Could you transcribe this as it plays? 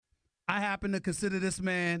I happen to consider this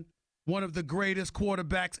man one of the greatest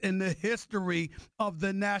quarterbacks in the history of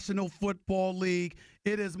the National Football League.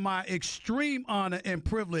 It is my extreme honor and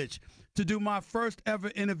privilege to do my first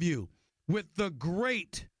ever interview with the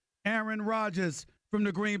great Aaron Rodgers from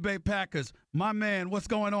the Green Bay Packers. My man, what's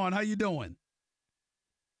going on? How you doing?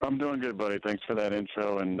 I'm doing good, buddy. Thanks for that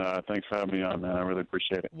intro, and thanks for having me on, man. I really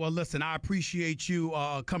appreciate it. Well, listen, I appreciate you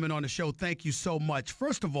coming on the show. Thank you so much.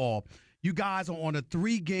 First of all, you guys are on a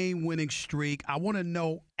 3-game winning streak. I want to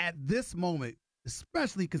know at this moment,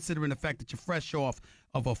 especially considering the fact that you're fresh off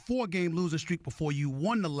of a 4-game losing streak before you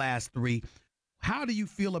won the last 3, how do you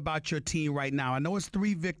feel about your team right now? I know it's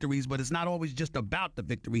 3 victories, but it's not always just about the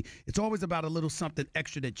victory. It's always about a little something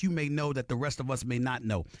extra that you may know that the rest of us may not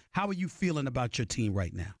know. How are you feeling about your team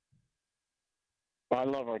right now? Well, I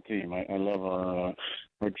love our team. I love our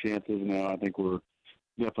chances now. I think we're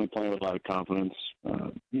definitely playing with a lot of confidence.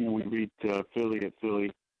 We beat Philly at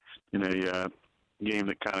Philly in a game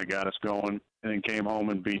that kind of got us going, and then came home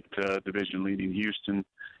and beat division-leading Houston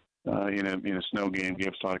in a snow game. Gave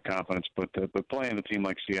us a lot of confidence. But playing a team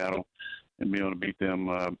like Seattle and being able to beat them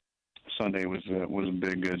Sunday was a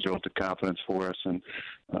big jolt of confidence for us. And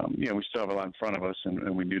we still have a lot in front of us,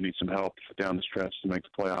 and we do need some help down the stretch to make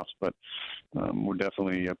the playoffs. But we're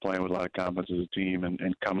definitely playing with a lot of confidence as a team and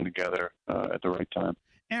coming together at the right time.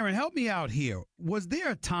 Aaron, help me out here. Was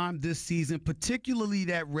there a time this season, particularly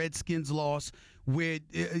that Redskins loss, where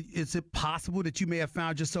is it possible that you may have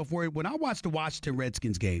found yourself worried? When I watched the Washington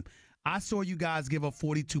Redskins game, I saw you guys give up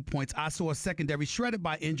 42 points. I saw a secondary shredded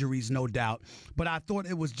by injuries, no doubt. But I thought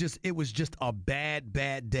it was just a bad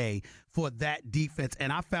day for that defense.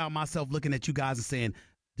 And I found myself looking at you guys and saying,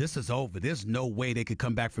 this is over. There's no way they could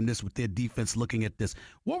come back from this with their defense looking at this.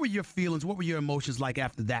 What were your feelings? What were your emotions like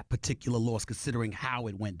after that particular loss, considering how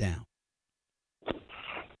it went down?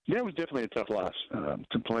 Yeah, it was definitely a tough loss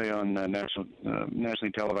to play on a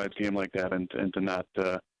nationally televised game like that and to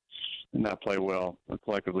not play well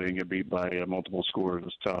collectively and get beat by multiple scores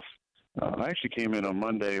was tough. I actually came in on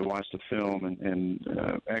Monday, watched the film, and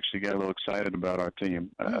actually got a little excited about our team.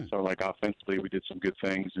 I felt like offensively we did some good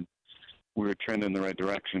things, and we were trending in the right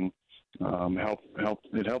direction.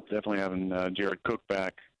 It helped definitely having Jared Cook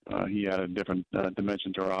back. He had a different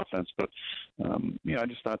dimension to our offense. But, I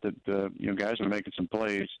just thought that, guys were making some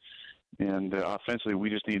plays. And offensively, we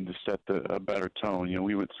just needed to set a better tone.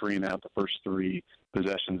 We went 3 and out the first 3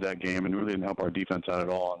 possessions that game, and really didn't help our defense out at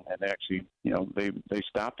all. And actually, they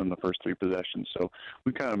stopped in the first 3 possessions. So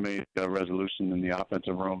we kind of made a resolution in the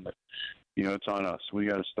offensive room that, it's on us. We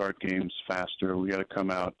got to start games faster. We got to come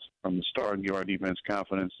out from the start and give our defense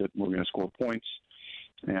confidence that we're going to score points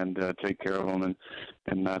and take care of them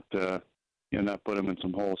and not put them in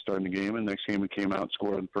some holes starting the game. And next game we came out and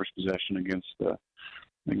scored on the first possession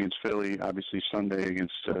against Philly. Obviously Sunday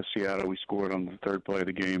against Seattle, we scored on the 3rd play of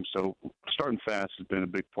the game. So starting fast has been a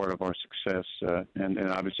big part of our success, and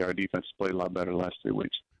obviously our defense played a lot better the last 3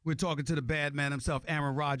 weeks. We're talking to the bad man himself,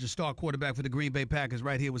 Aaron Rodgers, star quarterback for the Green Bay Packers,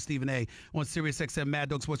 right here with Stephen A. on SiriusXM Mad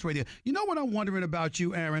Dog Sports Radio. You know what I'm wondering about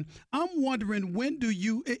you, Aaron? I'm wondering, when do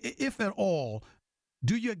you, if at all,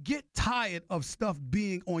 do you get tired of stuff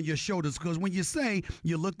being on your shoulders? Because when you say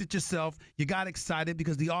you looked at yourself, you got excited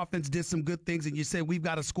because the offense did some good things, and you said, we've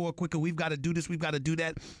got to score quicker, we've got to do this, we've got to do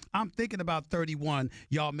that. I'm thinking about 31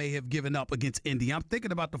 y'all may have given up against Indy. I'm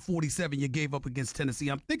thinking about the 47 you gave up against Tennessee.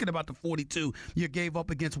 I'm thinking about the 42 you gave up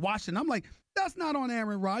against Washington. I'm like, that's not on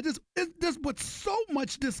Aaron Rodgers. There's but so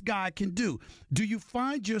much this guy can do. Do you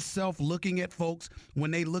find yourself looking at folks when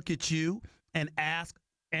they look at you and ask,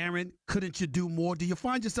 Aaron, couldn't you do more? Do you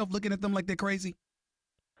find yourself looking at them like they're crazy?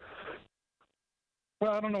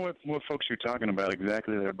 Well, I don't know what folks you're talking about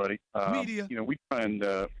exactly there, buddy. Media. We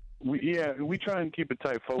try and keep a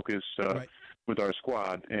tight focus Right. with our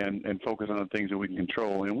squad and focus on the things that we can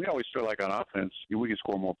control. And we always feel like on offense, we can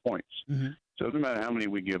score more points. Mm-hmm. So it doesn't matter how many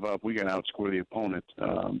we give up, we got to outscore the opponent.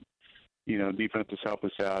 Defense has helped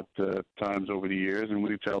us out times over the years, and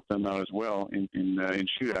we've helped them out as well in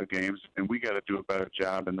shootout games. And we got to do a better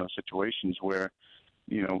job in those situations where,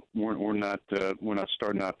 we're not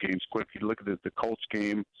starting off games quick. You look at the Colts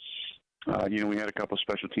game. We had a couple of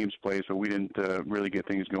special teams plays, but we didn't really get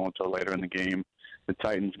things going until later in the game. The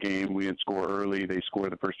Titans game, we didn't score early. They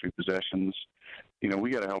scored the first 3 possessions.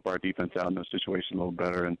 We got to help our defense out in those situations a little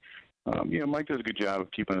better. And Mike does a good job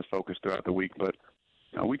of keeping us focused throughout the week, but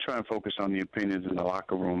we try and focus on the opinions in the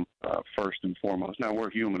locker room first and foremost. Now, we're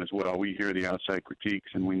human as well. We hear the outside critiques,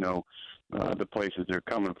 and we know the places they're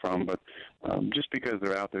coming from. But just because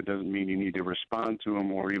they're out there doesn't mean you need to respond to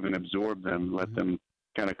them or even absorb them. Let them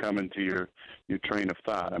kind of come into your train of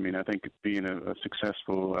thought. I mean, I think being a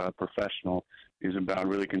successful professional, is about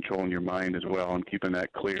really controlling your mind as well and keeping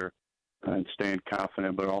that clear and staying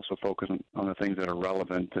confident, but also focusing on the things that are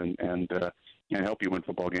relevant and help you win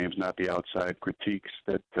football games, not the outside critiques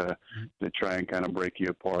that try and kind of break you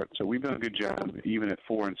apart. So we've done a good job, even at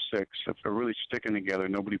 4-6, of really sticking together.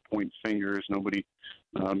 Nobody pointing fingers, nobody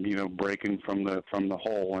breaking from the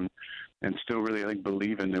hole, and still really, I think,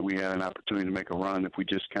 believing that we had an opportunity to make a run if we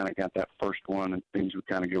just kind of got that first one and things would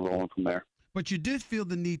kind of get rolling from there. But you did feel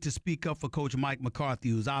the need to speak up for Coach Mike McCarthy,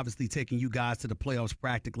 who's obviously taking you guys to the playoffs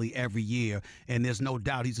practically every year, and there's no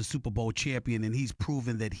doubt he's a Super Bowl champion, and he's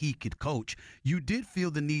proven that he could coach. You did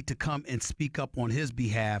feel the need to come and speak up on his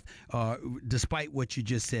behalf, despite what you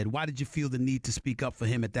just said. Why did you feel the need to speak up for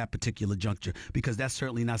him at that particular juncture? Because that's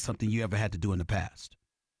certainly not something you ever had to do in the past.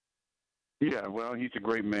 Yeah, well, he's a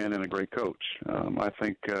great man and a great coach. I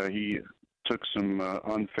think he took some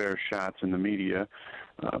unfair shots in the media.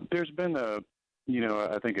 There's been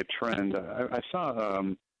I think a trend. I saw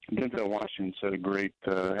Denzel Washington had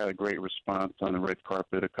a great response on the red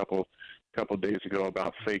carpet a couple days ago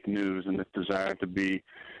about fake news and the desire to be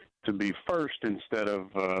first instead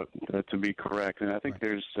of to be correct. And I think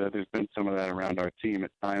there's been some of that around our team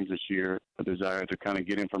at times this year, a desire to kind of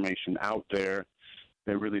get information out there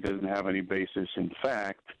that really doesn't have any basis in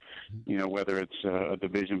fact, whether it's a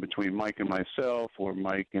division between Mike and myself or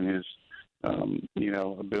Mike and his,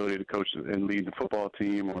 ability to coach and lead the football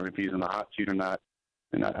team or if he's in the hot seat or not.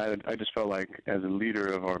 And I just felt like as a leader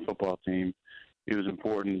of our football team, it was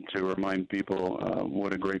important to remind people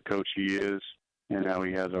what a great coach he is and how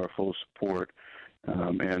he has our full support.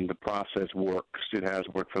 And the process works. It has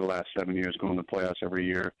worked for the last 7 years, going to the playoffs every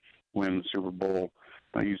year, win the Super Bowl.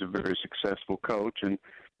 He's a very successful coach, and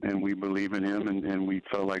we believe in him, and we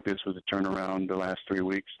felt like this was a turnaround the last 3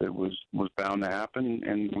 weeks that was bound to happen,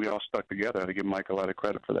 and we all stuck together. I give Mike a lot of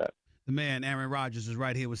credit for that. The man, Aaron Rodgers, is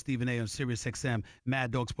right here with Stephen A. on SiriusXM,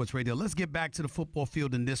 Mad Dog Sports Radio. Let's get back to the football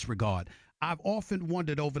field in this regard. I've often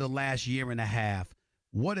wondered over the last year and a half,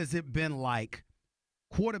 what has it been like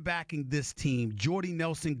quarterbacking this team? Jordy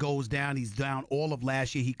Nelson goes down. He's down all of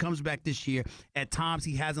last year. He comes back this year. At times,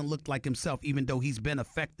 he hasn't looked like himself, even though he's been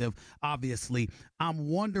effective, obviously. I'm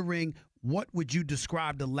wondering, what would you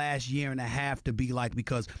describe the last year and a half to be like?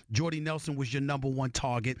 Because Jordy Nelson was your number one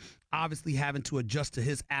target. Obviously, having to adjust to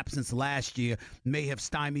his absence last year may have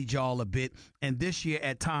stymied y'all a bit. And this year,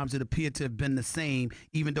 at times, it appeared to have been the same,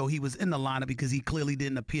 even though he was in the lineup, because he clearly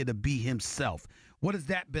didn't appear to be himself. What has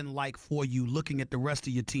that been like for you, looking at the rest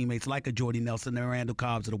of your teammates, like a Jordy Nelson and Randall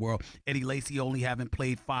Cobbs of the world, Eddie Lacy only having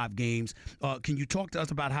played 5 games? Can you talk to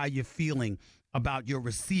us about how you're feeling about your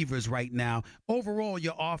receivers right now? Overall,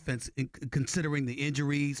 your offense, considering the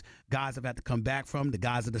injuries, guys have had to come back from, the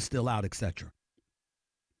guys that are still out, et cetera.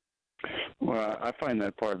 Well, I find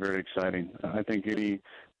that part very exciting. I think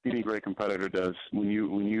any great competitor does. When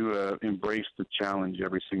you embrace the challenge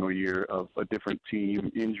every single year of a different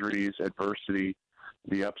team, injuries, adversity,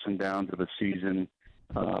 the ups and downs of a season,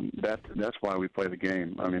 that's why we play the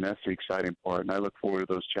game. I mean, that's the exciting part, and I look forward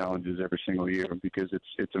to those challenges every single year because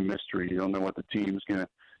it's a mystery. You don't know what the team's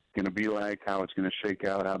gonna be like, how it's gonna shake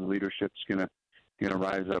out, how the leadership's gonna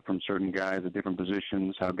rise up from certain guys at different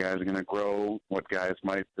positions, how guys are gonna grow, what guys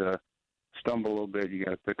might stumble a little bit. You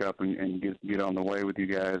got to pick up and get on the way with you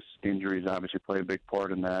guys. Injuries obviously play a big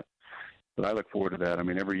part in that. But I look forward to that. I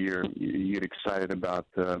mean, every year you get excited about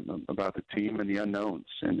the team and the unknowns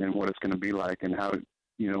and what it's going to be like and how,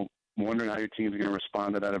 wondering how your team's going to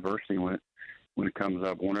respond to that adversity when it comes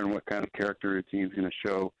up, wondering what kind of character your team's going to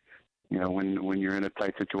show, when you're in a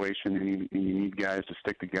tight situation and you need guys to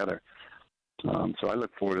stick together. So I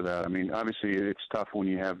look forward to that. I mean, obviously it's tough when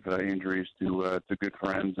you have injuries to good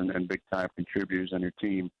friends and big-time contributors on your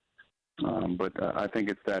team. But I think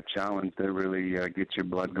it's that challenge that really gets your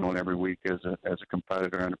blood going every week as a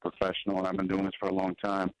competitor and a professional. And I've been doing this for a long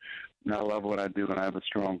time. And I love what I do, and I have a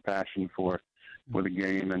strong passion for the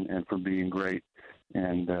game and for being great.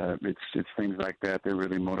 And it's things like that that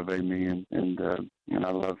really motivate me. And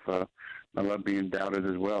I love being doubted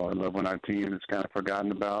as well. I love when our team is kind of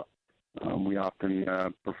forgotten about. We often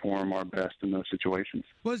perform our best in those situations.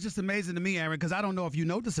 Well, it's just amazing to me, Aaron, because I don't know if you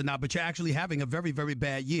noticed or not, but you're actually having a very, very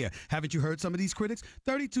bad year. Haven't you heard some of these critics?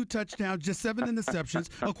 32 touchdowns, just 7 interceptions,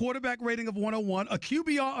 a quarterback rating of 101, a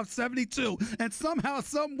QBR of 72, and somehow,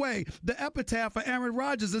 some way, the epitaph for Aaron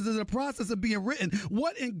Rodgers is in the process of being written.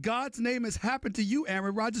 What in God's name has happened to you,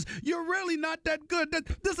 Aaron Rodgers? You're really not that good.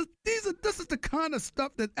 This is the kind of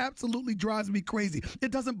stuff that absolutely drives me crazy.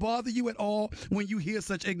 It doesn't bother you at all when you hear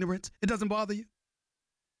such ignorance? It doesn't bother you?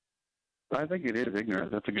 I think it is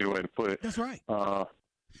ignorant. That's a good way to put it. That's right.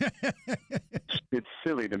 It's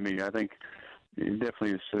silly to me. I think it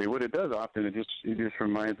definitely is silly. What it does often, it just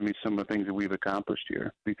reminds me some of the things that we've accomplished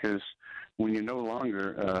here. Because when you're no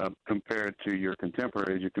longer compared to your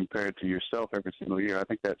contemporaries, you're compared to yourself every single year. I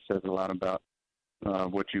think that says a lot about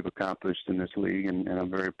what you've accomplished in this league, and I'm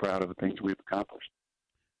very proud of the things we've accomplished.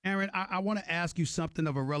 Aaron, I want to ask you something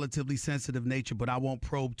of a relatively sensitive nature, but I won't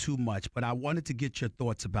probe too much. But I wanted to get your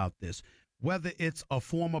thoughts about this. Whether it's a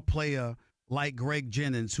former player like Greg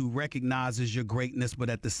Jennings, who recognizes your greatness, but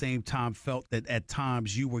at the same time felt that at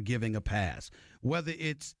times you were giving a pass. Whether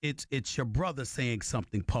it's your brother saying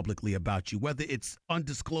something publicly about you, whether it's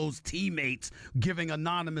undisclosed teammates giving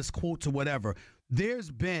anonymous quotes or whatever. There's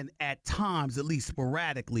been at times, at least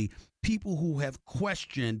sporadically, people who have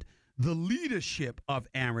questioned the leadership of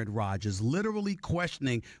Aaron Rodgers, literally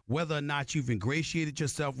questioning whether or not you've ingratiated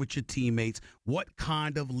yourself with your teammates, what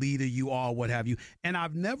kind of leader you are, what have you. And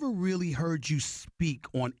I've never really heard you speak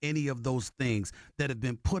on any of those things that have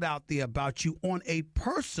been put out there about you on a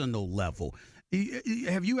personal level.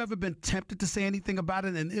 Have you ever been tempted to say anything about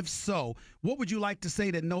it? And if so, what would you like to say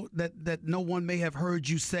that no one may have heard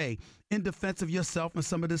you say in defense of yourself and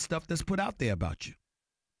some of this stuff that's put out there about you?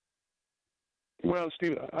 Well,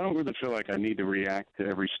 Steve, I don't really feel like I need to react to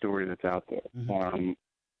every story that's out there. Mm-hmm.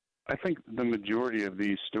 I think the majority of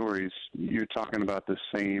these stories, you're talking about the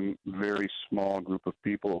same very small group of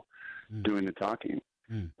people doing the talking.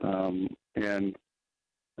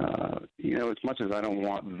 As much as I don't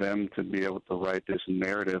want them to be able to write this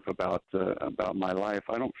narrative about my life,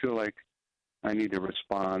 I don't feel like I need to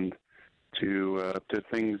respond to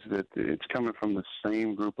things that it's coming from the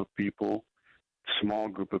same group of people. Small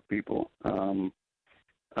group of people.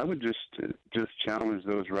 I would just challenge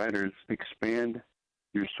those writers, expand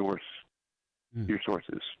your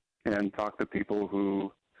sources, and talk to people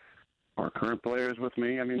who are current players with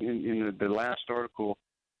me. I mean, in the last article,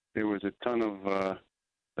 there was a ton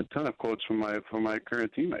of quotes from my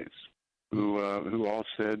current teammates who all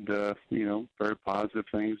said very positive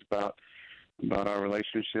things about our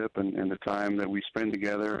relationship and the time that we spend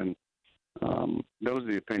together. And those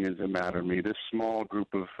are the opinions that matter to me. This small group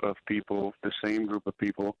of people, the same group of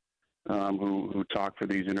people who talk for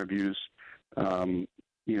these interviews.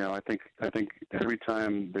 I think every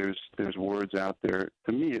time there's words out there,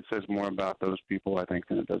 to me it says more about those people, I think,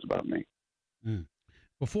 than it does about me.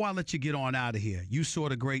 Before I let you get on out of here, you saw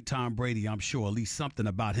the great Tom Brady, I'm sure, at least something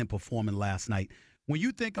about him performing last night. When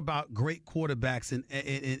you think about great quarterbacks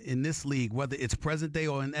in this league, whether it's present day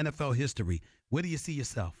or in NFL history, where do you see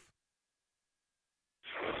yourself?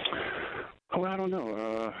 Oh, I don't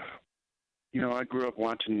know. I grew up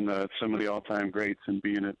watching some of the all-time greats and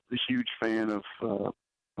being a huge fan of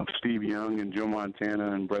Steve Young and Joe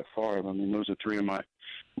Montana and Brett Favre. I mean, those are three of my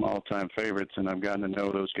all-time favorites, and I've gotten to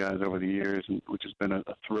know those guys over the years, which has been a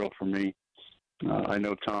thrill for me. I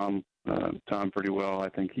know Tom pretty well. I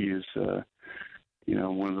think he is,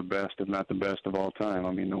 one of the best, if not the best of all time.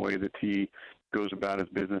 I mean, the way that he goes about his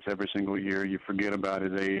business every single year, you forget about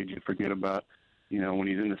his age, you forget about when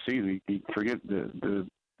he's in the season, you forget the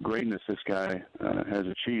greatness this guy has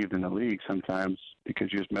achieved in the league sometimes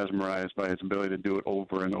because you're just mesmerized by his ability to do it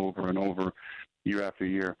over and over and over year after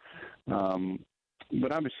year.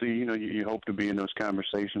 But obviously, you hope to be in those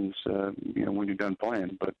conversations, when you're done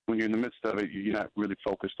playing. But when you're in the midst of it, you're not really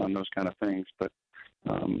focused on those kind of things. But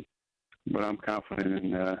I'm confident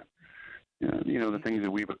in, the things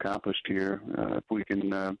that we've accomplished here. If we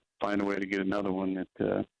can find a way to get another one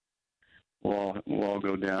that we'll all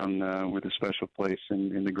go down with a special place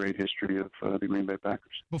in the great history of the Green Bay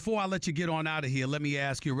Packers. Before I let you get on out of here, let me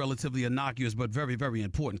ask you a relatively innocuous but very, very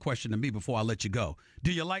important question to me before I let you go.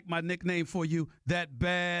 Do you like my nickname for you, that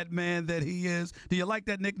bad man that he is? Do you like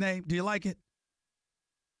that nickname? Do you like it?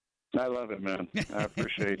 I love it, man. I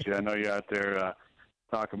appreciate you. I know you're out there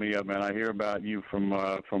talking me up, man. I hear about you from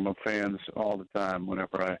fans all the time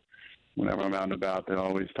whenever I'm out and about. They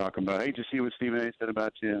always talk about, hey, did you see what Stephen A. said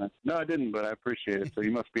about you? No, I didn't, but I appreciate it. So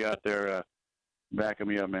you must be out there backing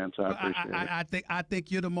me up, man. So I appreciate it. I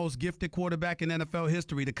think you're the most gifted quarterback in NFL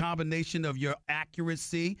history. The combination of your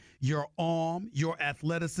accuracy, your arm, your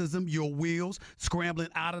athleticism, your wheels, scrambling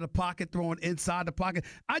out of the pocket, throwing inside the pocket.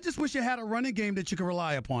 I just wish you had a running game that you could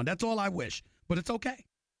rely upon. That's all I wish. But it's okay.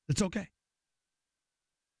 It's okay.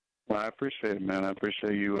 Well, I appreciate it, man. I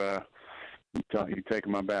appreciate you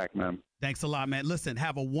taking my back, man. Thanks a lot, man. Listen,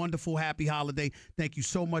 have a wonderful, happy holiday. Thank you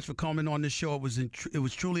so much for coming on the show. It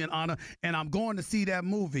was truly an honor, and I'm going to see that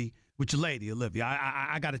movie with your lady, Olivia.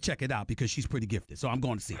 I got to check it out because she's pretty gifted, so I'm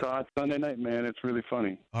going to see it. Saw it Sunday night, man. It's really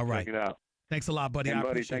funny. All right. Check it out. Thanks a lot, buddy. And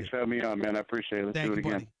buddy, thanks for having me on, man. I appreciate it. Let's do it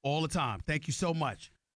again. Buddy. All the time. Thank you so much.